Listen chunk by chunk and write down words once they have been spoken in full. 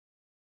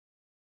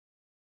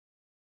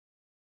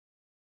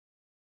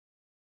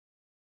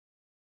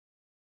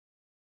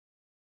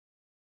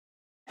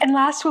And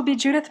last will be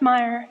Judith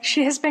Mehr.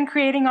 She has been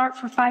creating art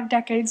for 5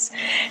 decades.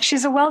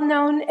 She's well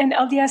known in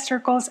LDS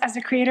circles as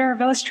a creator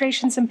of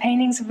illustrations and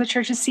paintings of the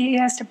church's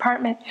CES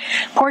department,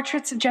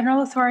 portraits of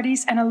general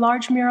authorities, and a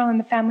large mural in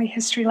the family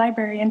history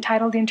library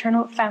entitled The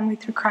Eternal Family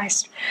Through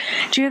Christ.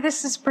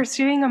 Judith is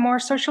pursuing a more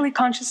socially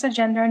conscious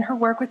agenda in her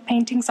work with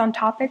paintings on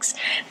topics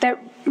that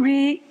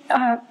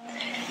react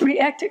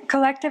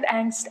collective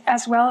angst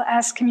as well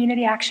as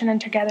community action and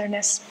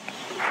togetherness.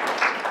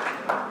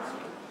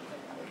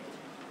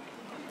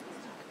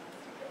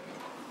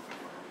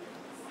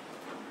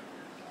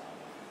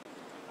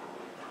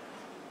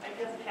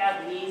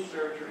 Had knee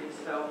surgery,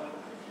 so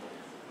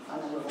I'm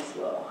a little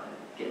slow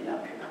getting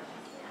up here.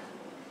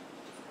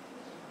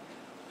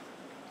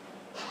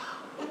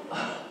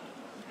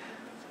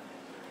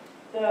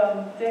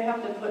 They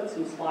have to put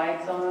some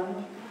slides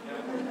on,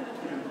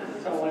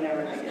 so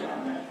whenever they get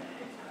on there.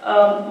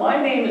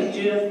 My name is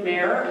Judith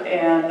Mehr,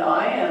 and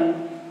I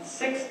am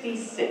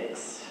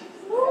 66.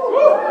 And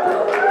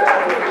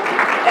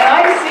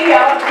I see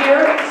out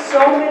here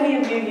so many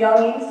of you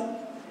youngies,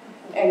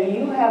 and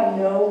you have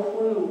no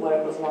clue what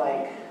it was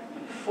like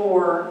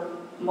for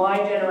my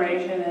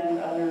generation and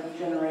other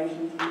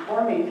generations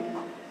before me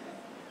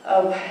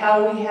of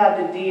how we had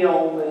to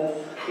deal with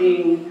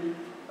being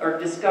or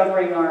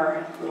discovering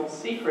our little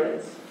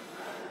secrets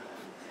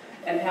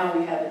and how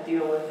we had to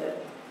deal with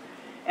it.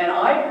 And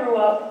I grew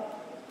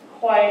up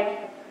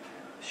quite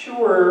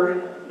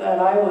sure that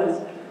I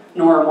was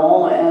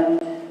normal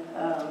and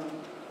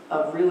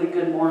a really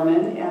good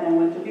Mormon, and I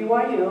went to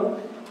BYU.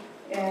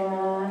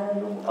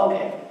 And,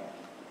 okay.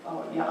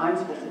 Oh, yeah, I'm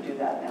supposed to do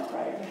that now,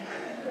 right?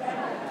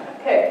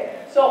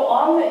 Okay, so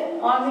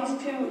on these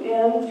two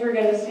ends, you're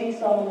going to see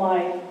some of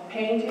my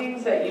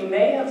paintings that you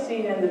may have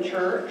seen in the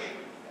church.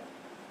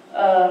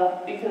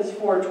 Because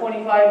for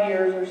 25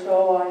 years or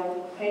so,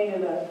 I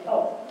painted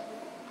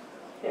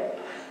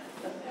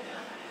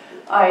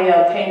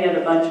I painted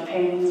a bunch of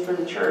paintings for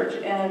the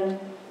church. And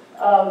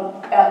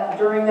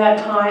during that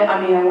time,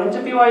 I went to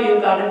BYU,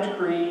 got a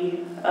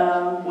degree,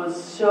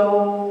 was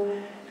so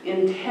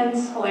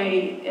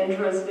intensely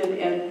interested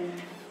in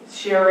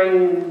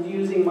sharing and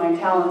using my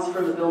talents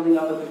for the building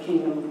up of the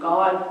kingdom of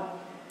God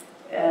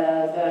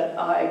that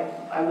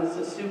I was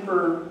a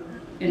super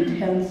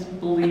intense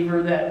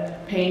believer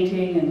that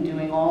painting and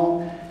doing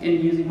all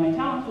and using my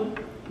talents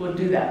would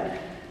do that.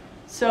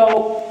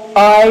 So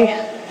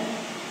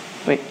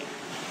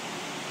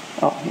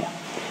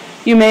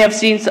you may have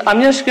seen,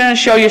 I'm just going to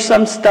show you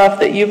some stuff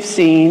that you've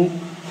seen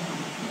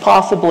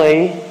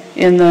possibly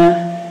in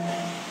the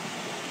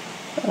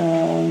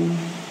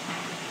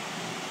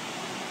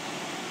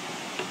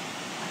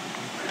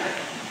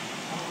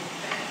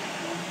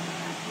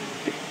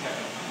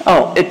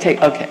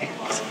okay.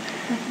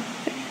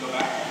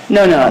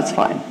 No, it's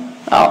fine.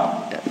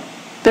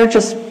 They're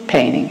just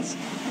paintings.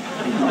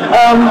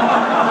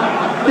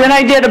 Then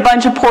I did a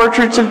bunch of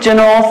portraits of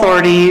general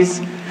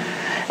authorities.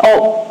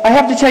 Oh, I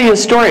have to tell you a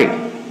story,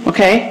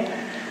 okay?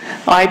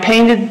 I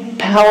painted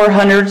Howard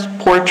Hunter's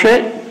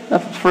portrait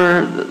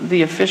for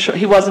the official.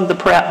 He wasn't the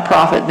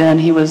prophet then.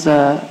 He was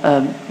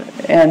and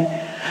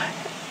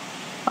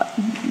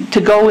to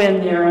go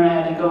in there, and I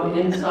had to go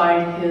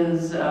inside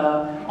his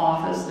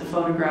office to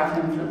photograph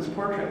him for this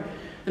portrait.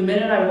 The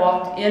minute I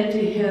walked into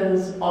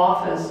his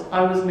office,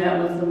 I was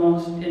met with the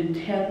most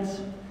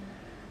intense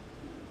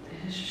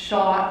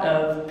shot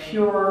of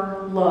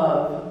pure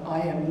love I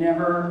have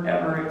never,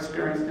 ever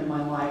experienced in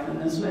my life. And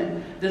this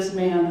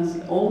man is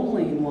the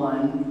only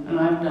one, and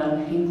I've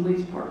done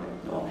Hinckley's portrait.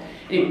 So,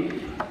 anyway,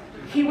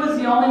 he was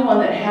the only one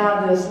that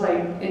had this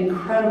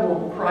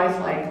incredible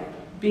Christ-like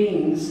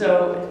being.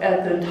 So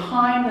at the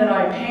time that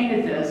I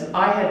painted this,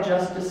 I had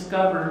just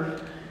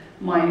discovered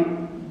my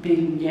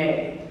being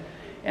gay.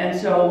 And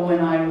so when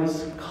I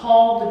was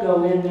called to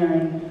go in there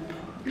and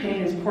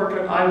paint his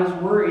portrait, I was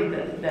worried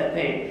that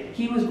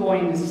he was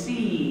going to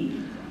see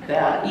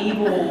that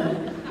evil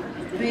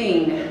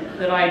thing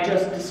that I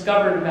just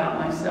discovered about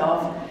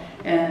myself.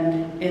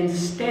 And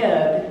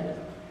instead,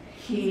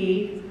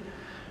 he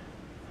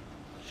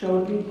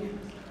showed me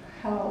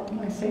how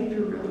my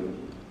Savior really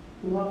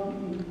loved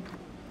me.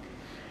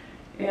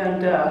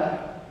 And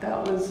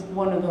that was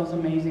one of those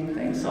amazing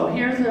things. So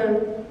here's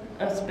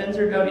a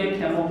Spencer W.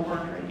 Kimball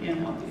portrait. You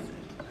know.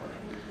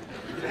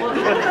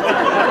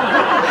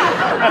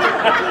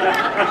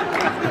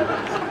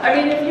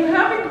 If you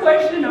have a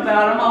question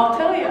about them, I'll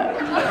tell you.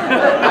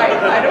 But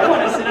I don't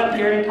want to sit up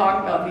here and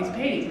talk about these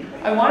paintings.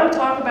 I want to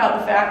talk about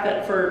the fact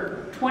that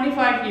for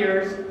 25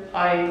 years,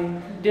 I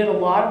did a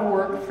lot of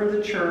work for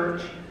the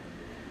church,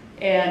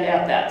 and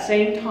at that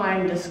same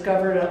time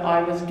discovered that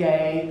I was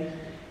gay.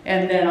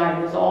 And then I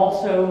was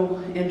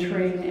also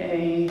entering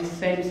a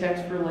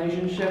same-sex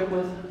relationship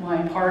with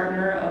my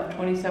partner of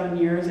 27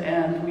 years,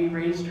 and we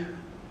raised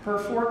her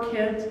 4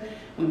 kids.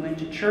 We went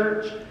to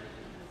church.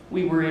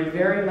 We were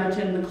very much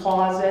in the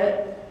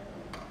closet.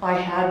 I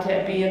had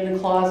to be in the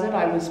closet.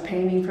 I was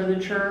painting for the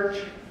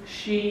church.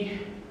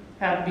 She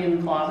had to be in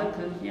the closet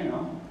because,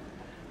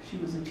 she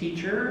was a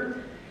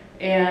teacher.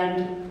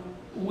 And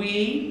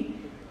we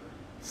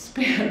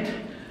spent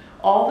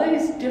all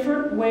these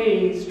different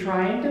ways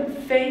trying to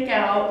fake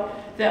out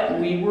that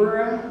we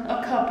were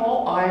a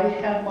couple. I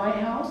had my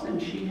house and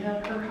she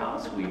had her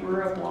house. We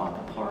were a block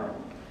apart.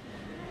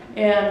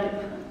 And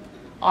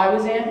I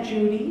was Aunt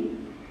Judy.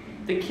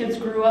 The kids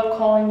grew up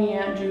calling me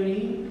Aunt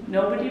Judy.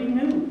 Nobody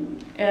knew.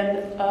 And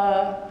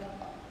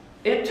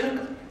it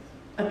took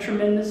a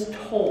tremendous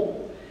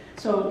toll.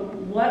 So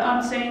what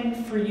I'm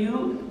saying for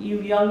you, you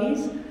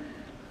youngies,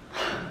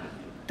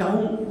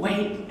 don't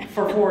wait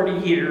for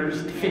 40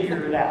 years to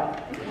figure it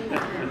out.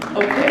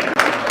 Okay.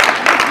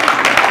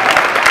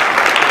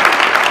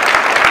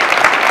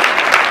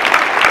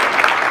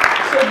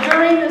 So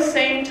during the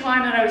same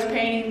time that I was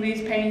painting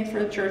these paintings for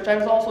the church, I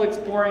was also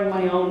exploring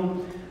my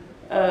own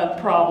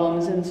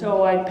problems. And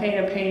so I'd paint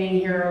a painting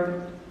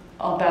here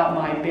about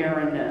my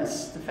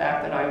barrenness, the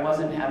fact that I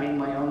wasn't having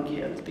my own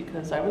kids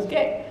because I was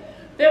gay.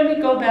 Then we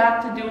go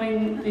back to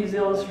doing these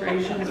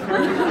illustrations for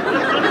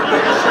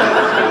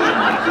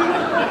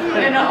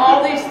and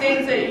all these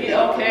things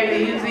that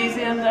they use these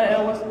in the,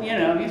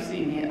 you've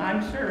seen it.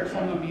 I'm sure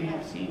some of you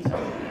have seen some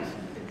of these.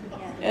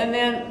 And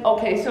then,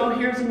 so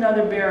here's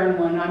another barren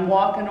one. I'm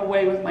walking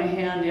away with my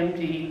hand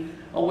empty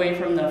away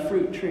from the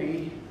fruit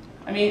tree.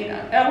 I mean,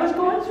 I was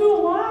going through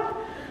a lot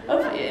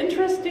of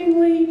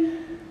interestingly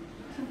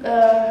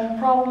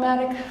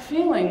problematic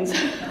feelings.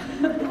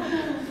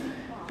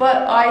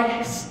 But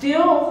I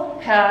still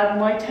had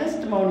my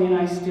testimony, and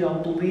I still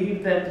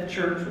believed that the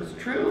church was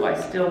true. I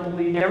still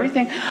believed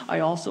everything. I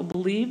also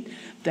believed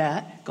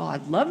that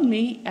God loved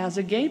me as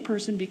a gay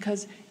person,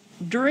 because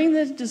during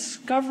the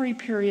discovery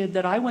period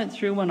that I went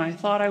through when I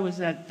thought I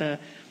was at the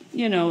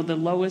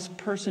lowest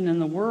person in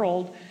the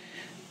world,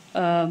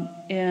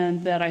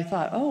 and that I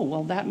thought, oh,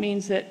 well, that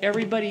means that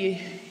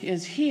everybody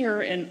is here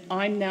and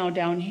I'm now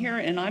down here,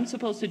 and I'm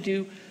supposed to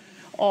do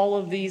all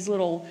of these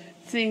little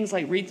things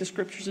like read the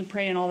scriptures and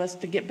pray and all this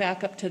to get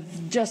back up to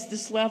just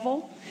this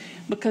level,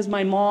 because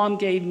my mom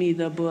gave me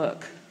the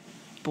book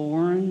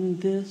Born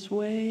This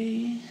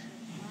Way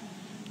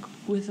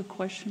with a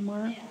question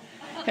mark.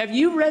 Have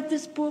you read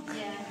this book?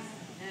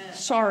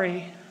 Yes.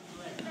 Sorry.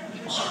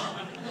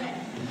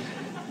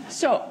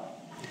 So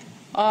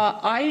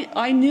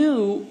I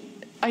knew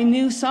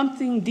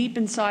something deep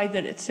inside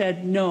that it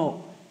said,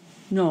 no,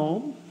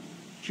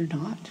 you're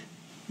not.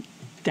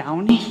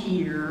 Down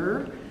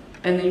here,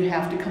 and then you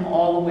have to come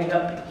all the way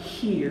up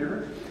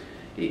here.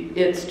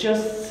 It's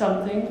just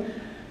something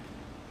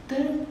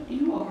that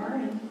you are,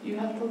 and you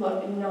have to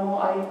love,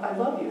 I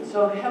love you.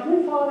 So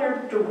Heavenly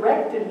Father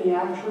directed me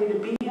actually to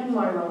be in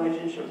my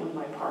relationship with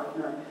my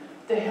partner,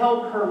 to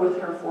help her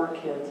with her 4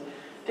 kids,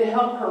 to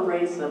help her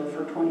raise them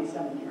for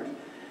 27 years.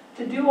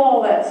 To do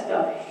all that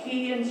stuff,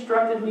 He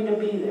instructed me to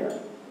be there.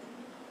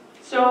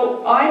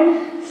 So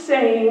I'm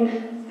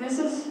saying, this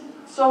is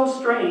so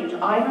strange.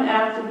 I'm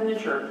active in the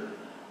church.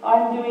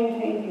 I'm doing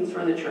paintings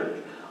for the church.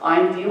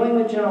 I'm dealing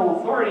with general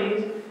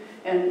authorities,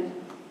 and,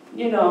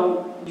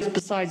 just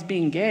besides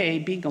being gay,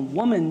 being a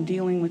woman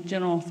dealing with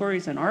general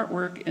authorities and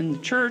artwork in the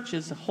church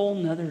is a whole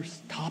nother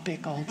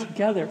topic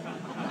altogether.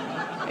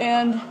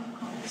 And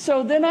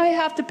so then I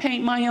have to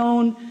paint my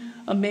own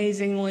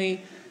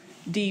amazingly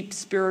deep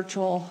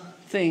spiritual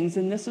things,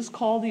 and this is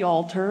called the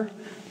altar,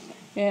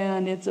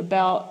 and it's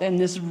about, and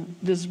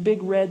this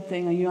big red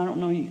thing, I don't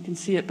know if you can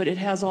see it, but it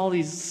has all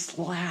these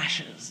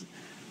slashes,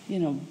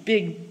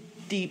 big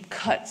deep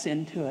cuts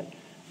into it.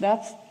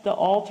 That's the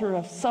altar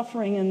of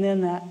suffering, and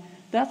then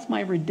that's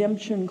my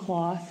redemption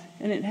cloth,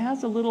 and it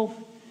has a little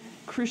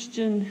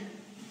Christian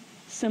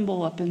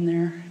symbol up in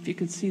there, if you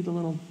could see the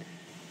little,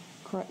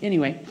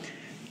 anyway,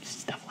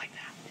 stuff like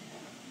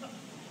that.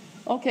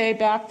 Okay,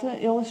 back to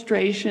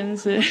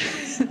illustrations.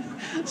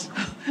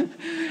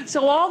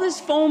 So all this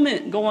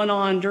foment going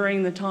on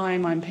during the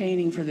time I'm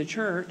painting for the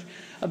church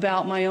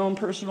about my own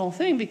personal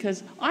thing,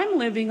 because I'm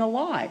living a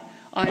lie.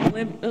 I'm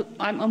living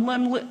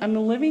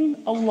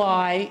a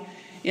lie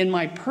in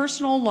my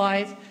personal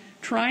life,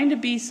 trying to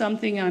be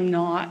something I'm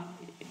not,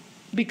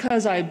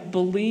 because I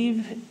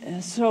believe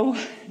so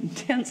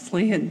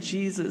intensely in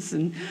Jesus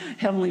and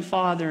Heavenly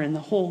Father and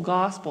the whole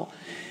gospel.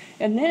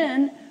 And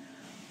then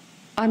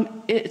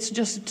it's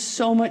just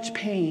so much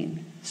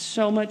pain,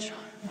 so much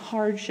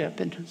hardship,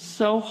 and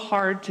so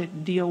hard to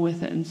deal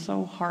with it, and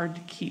so hard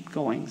to keep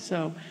going.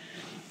 So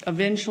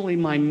eventually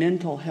my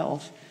mental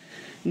health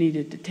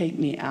needed to take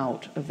me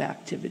out of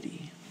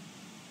activity.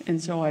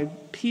 And so I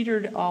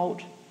petered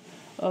out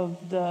of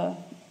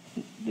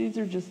these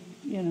are just,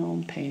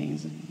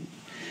 paintings. And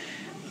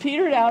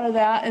petered out of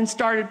that and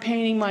started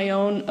painting my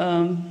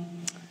own,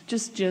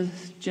 just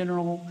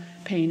general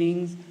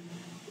paintings.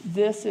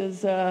 This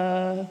is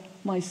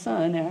my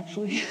son,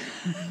 actually,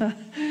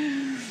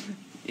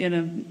 in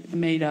a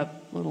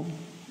made-up little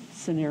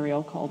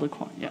scenario called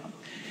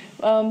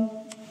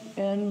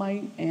and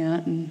my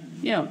aunt, and,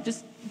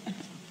 just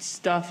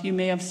stuff you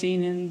may have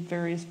seen in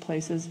various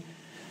places.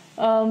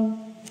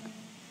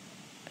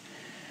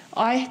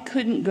 I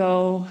couldn't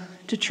go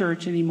to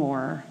church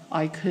anymore.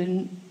 I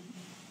couldn't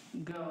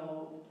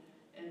go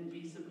and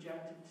be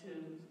subjected to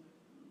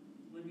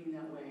living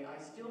that way.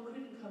 I still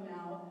couldn't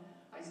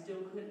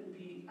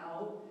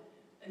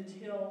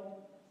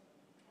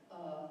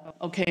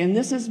Okay, and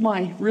this is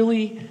my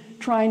really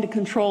trying to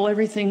control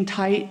everything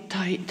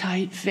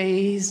tight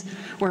phase,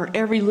 where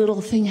every little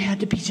thing had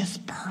to be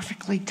just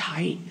perfectly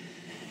tight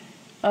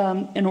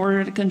in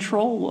order to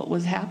control what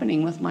was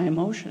happening with my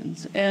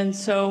emotions. And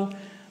so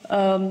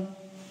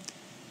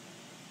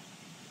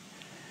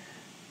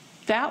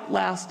that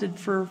lasted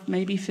for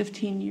maybe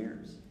 15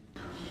 years.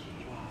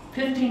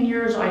 15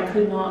 years I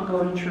could not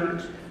go to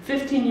church.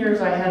 15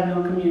 years I had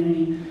no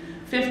community.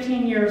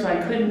 15 years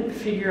I couldn't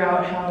figure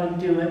out how to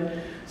do it.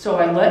 So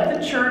I let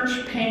the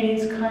church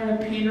paintings kind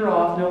of peter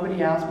off.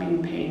 Nobody asked me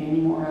to paint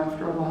anymore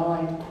after a while.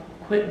 I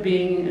quit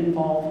being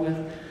involved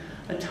with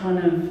a ton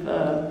of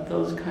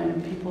those kind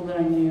of people that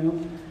I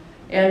knew.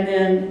 And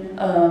then,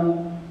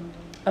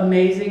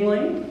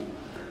 amazingly,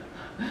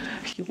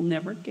 you'll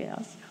never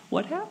guess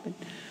what happened.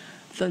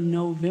 The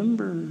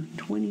November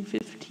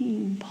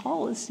 2015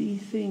 policy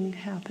thing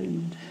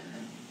happened.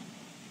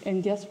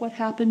 And guess what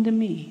happened to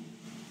me?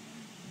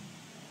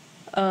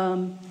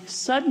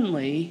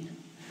 Suddenly,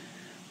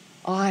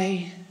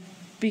 I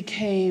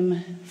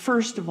became,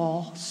 first of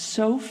all,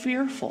 so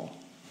fearful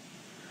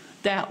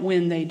that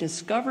when they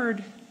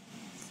discovered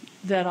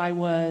that I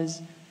was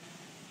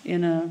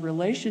in a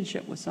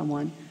relationship with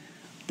someone,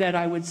 that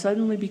I would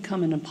suddenly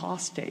become an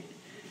apostate.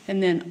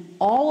 And then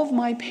all of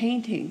my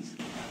paintings,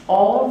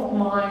 all of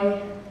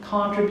my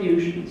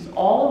contributions,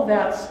 all of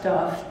that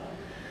stuff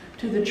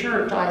to the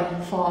church, I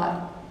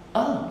thought,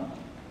 oh,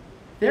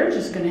 they're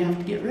just going to have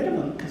to get rid of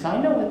them, because I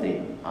know what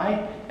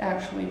I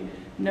actually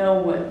know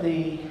what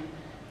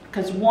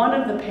because one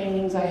of the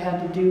paintings I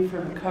had to do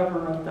for the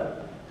cover of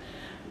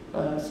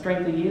the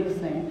Strength of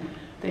Youth thing,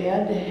 they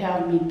had to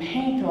have me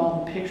paint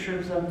all the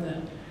pictures of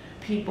the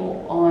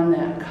people on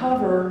that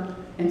cover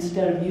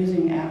instead of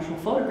using actual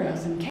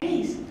photographs in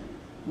case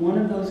one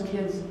of those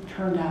kids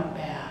turned out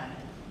bad.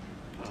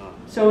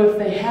 So if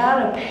they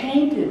had a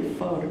painted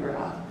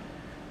photograph,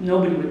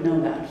 nobody would know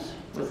that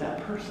was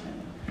that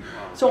person.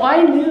 So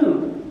I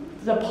knew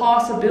the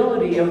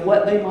possibility of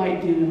what they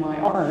might do to my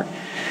art.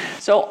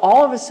 So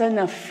all of a sudden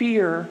a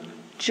fear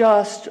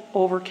just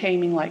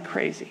overcame me like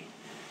crazy.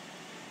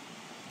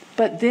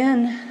 But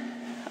then,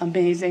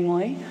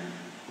 amazingly,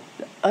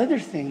 the other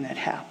thing that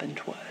happened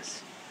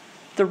was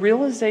the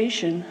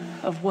realization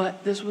of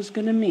what this was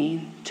going to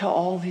mean to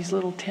all these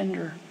little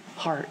tender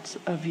hearts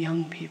of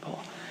young people.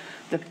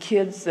 The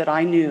kids that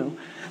I knew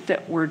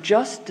that were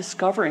just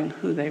discovering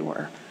who they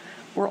were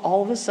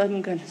all of a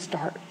sudden going to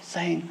start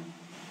saying,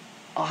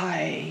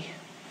 I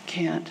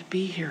can't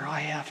be here, I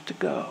have to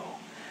go.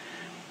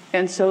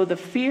 And so the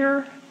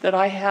fear that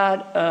I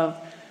had of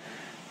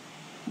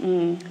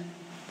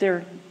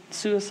their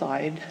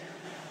suicide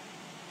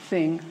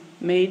thing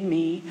made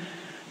me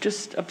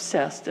just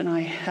obsessed, and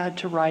I had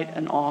to write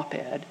an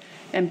op-ed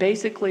and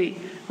basically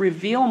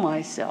reveal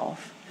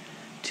myself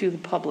to the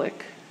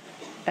public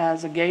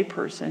as a gay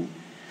person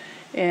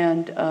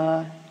and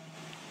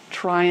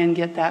try and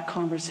get that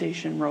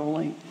conversation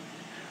rolling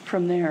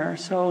from there.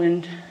 So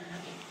in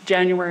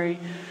January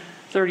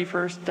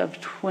 31st of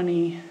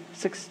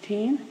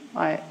 2016,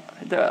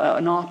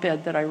 an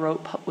op-ed that I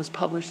wrote was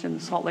published in the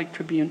Salt Lake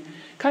Tribune,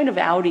 kind of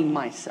outing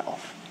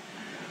myself.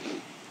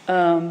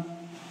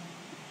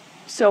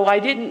 So I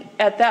didn't,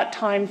 at that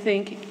time,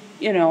 think,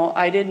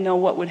 I didn't know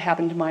what would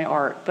happen to my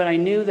art, but I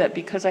knew that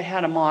because I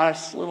had a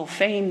modest little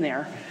fame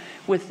there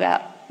with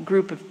that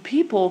group of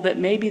people, that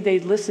maybe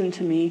they'd listen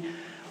to me,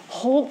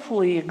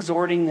 hopefully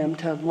exhorting them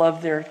to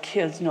love their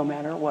kids no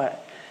matter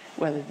what,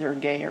 whether they're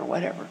gay or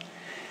whatever.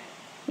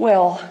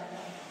 Well,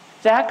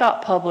 that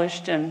got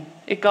published, and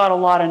it got a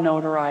lot of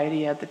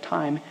notoriety at the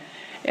time.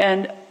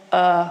 And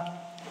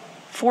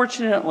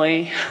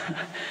fortunately,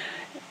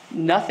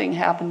 nothing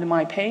happened to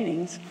my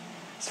paintings.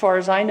 As far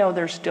as I know,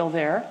 they're still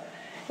there,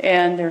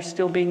 and they're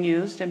still being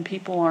used, and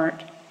people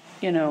aren't,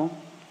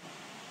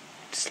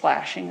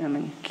 slashing them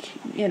and,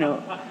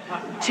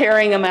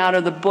 tearing them out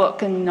of the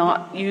book and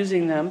not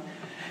using them.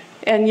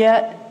 And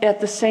yet, at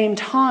the same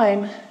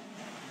time,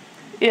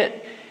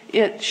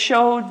 it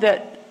showed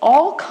that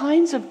all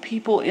kinds of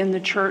people in the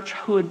church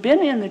who had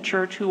been in the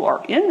church, who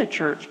are in the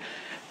church,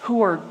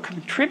 who are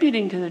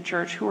contributing to the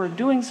church, who are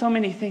doing so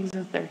many things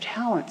with their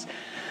talents,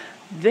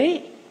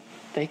 they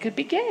could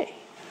be gay.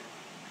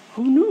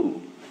 Who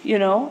knew,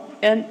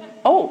 And,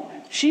 oh,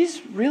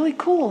 she's really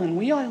cool, and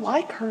we all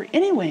like her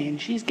anyway,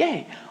 and she's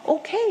gay.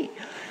 Okay.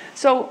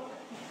 So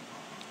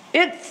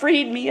it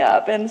freed me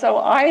up, and so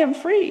I am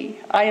free.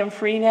 I am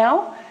free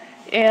now,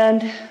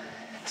 and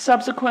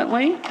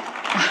subsequently,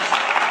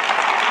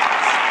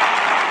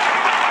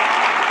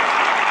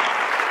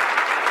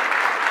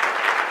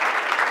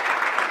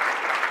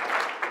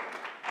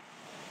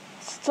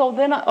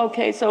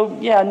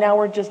 now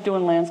we're just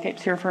doing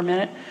landscapes here for a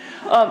minute.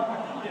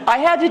 I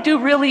had to do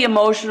really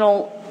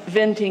emotional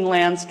venting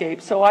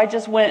landscapes, so I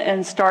just went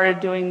and started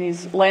doing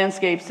these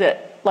landscapes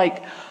that,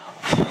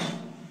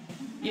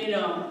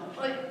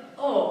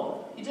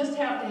 you just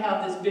have to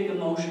have this big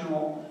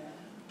emotional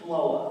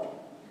blow up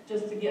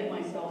just to get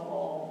myself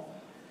all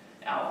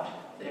out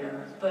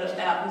there. But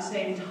at the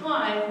same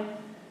time,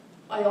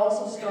 I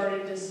also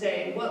started to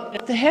say,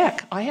 what the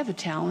heck, I have a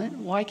talent.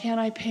 Why can't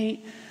I paint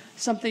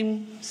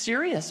something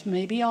serious?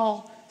 Maybe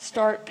I'll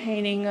start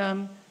painting,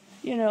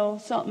 you know,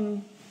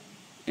 something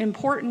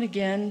important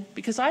again,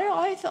 because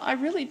I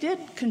really did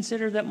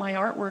consider that my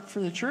artwork for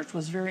the church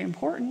was very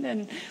important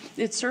and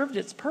it served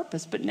its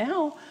purpose. But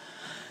now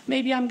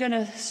maybe I'm going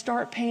to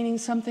start painting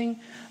something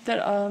that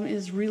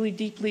is really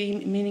deeply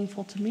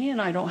meaningful to me,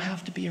 and I don't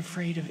have to be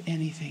afraid of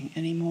anything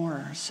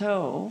anymore.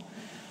 So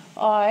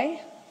I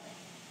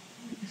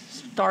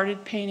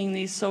started painting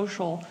these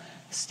social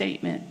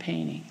statement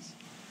paintings.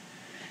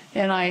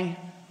 And I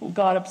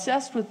got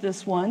obsessed with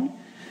this one,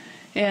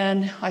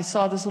 and I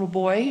saw this little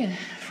boy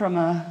from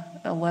a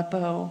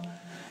Aleppo,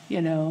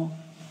 you know,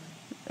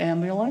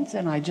 ambulance,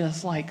 and I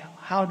just like,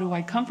 how do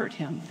I comfort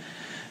him?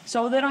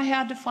 So then I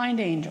had to find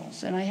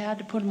angels, and I had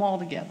to put them all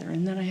together,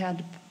 and then I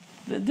had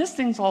to, this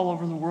thing's all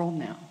over the world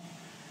now.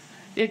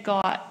 It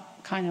got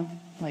kind of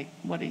like,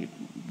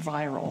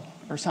 viral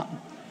or something.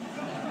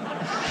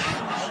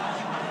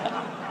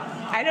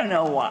 I don't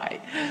know why,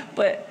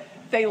 but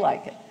they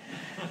like it.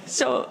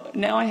 So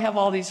now I have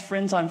all these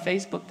friends on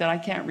Facebook that I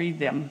can't read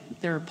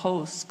their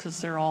posts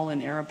because they're all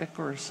in Arabic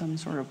or some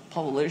sort of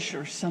Polish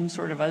or some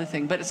sort of other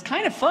thing. But it's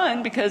kind of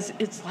fun because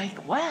it's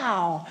like,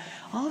 wow,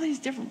 all these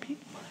different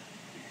people.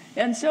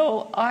 And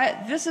so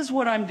this is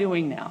what I'm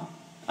doing now.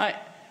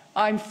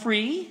 I'm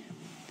free.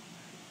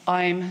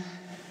 I'm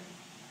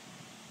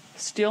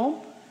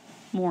still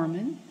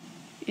Mormon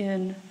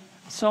in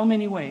so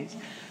many ways.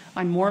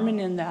 I'm Mormon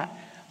in that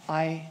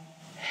I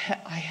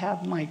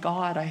have my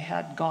God. I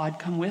had God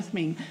come with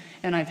me,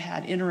 and I've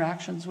had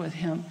interactions with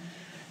him.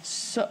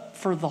 So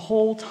for the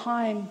whole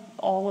time,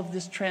 all of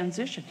this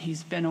transition,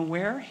 he's been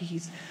aware.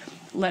 He's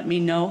let me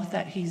know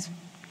that he's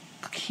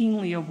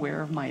keenly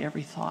aware of my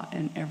every thought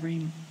and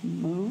every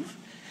move.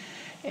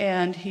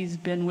 And he's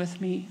been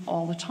with me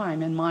all the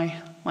time. And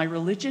my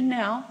religion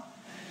now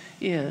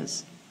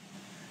is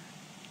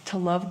to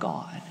love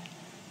God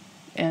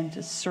and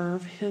to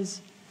serve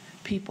his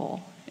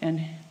people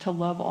and to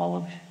love all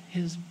of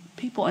his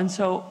people. And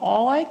so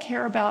all I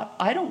care about,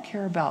 I don't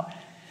care about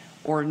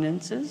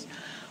ordinances.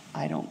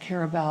 I don't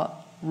care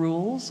about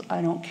rules.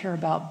 I don't care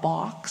about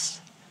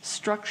box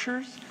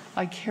structures.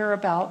 I care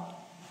about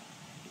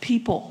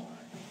people,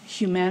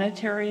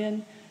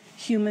 humanitarian,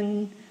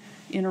 human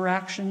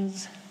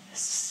interactions,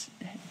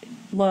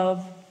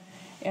 love.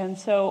 And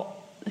so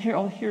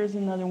here's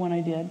another one I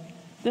did.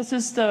 This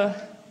is the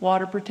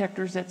water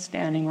protectors at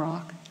Standing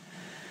Rock.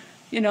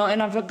 You know,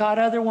 and I've got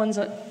other ones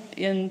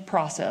in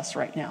process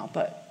right now,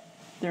 but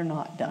they're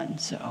not done,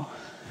 so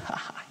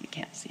you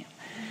can't see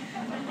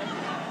them.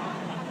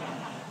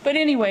 But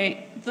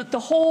anyway, the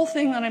whole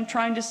thing that I'm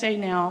trying to say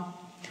now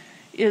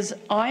is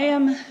I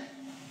am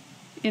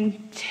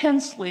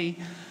intensely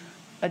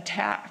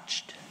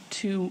attached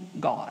to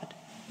God.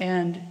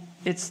 And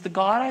it's the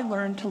God I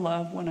learned to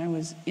love when I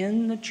was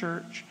in the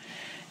church.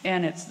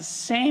 And it's the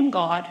same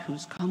God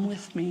who's come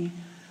with me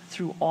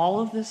through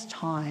all of this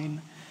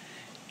time.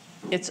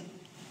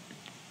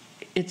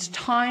 It's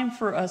time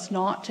for us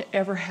not to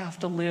ever have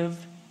to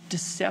live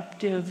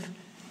deceptive,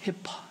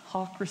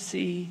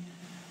 hypocrisy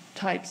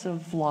types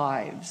of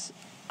lives.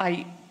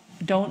 I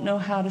don't know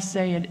how to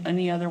say it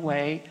any other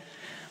way.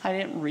 I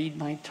didn't read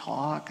my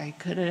talk. I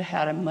could have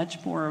had a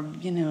much more,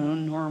 you know,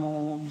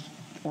 normal,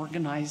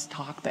 organized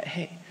talk, but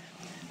hey,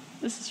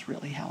 this is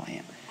really how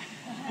I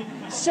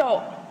am.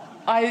 So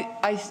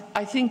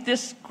I think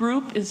this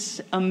group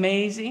is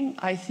amazing.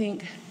 I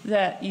think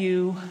that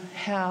you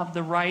have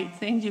the right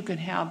things. You can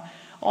have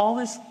all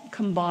this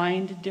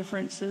combined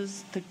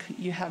differences.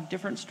 You have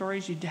different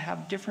stories. You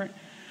have different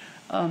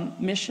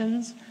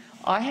missions.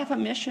 I have a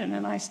mission,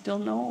 and I still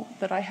know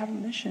that I have a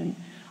mission.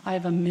 I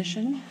have a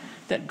mission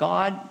that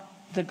God,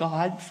 the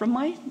God from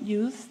my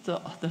youth,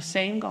 the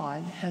same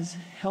God, has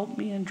helped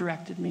me and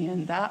directed me,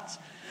 and that's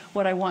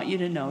what I want you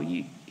to know.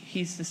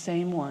 He's the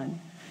same one.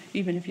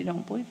 Even if you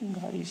don't believe in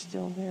God, he's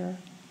still there.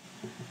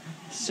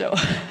 So,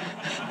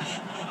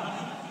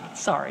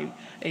 sorry,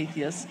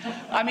 atheists.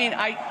 I mean,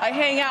 I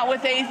hang out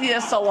with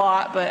atheists a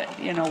lot, but,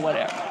 you know,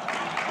 whatever.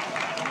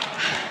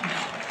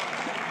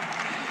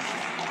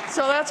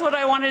 So that's what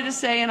I wanted to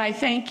say, and I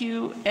thank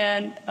you.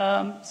 And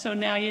so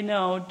now you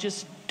know,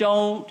 just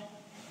don't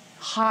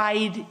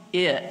hide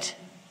it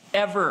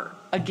ever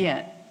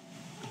again.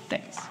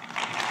 Thanks.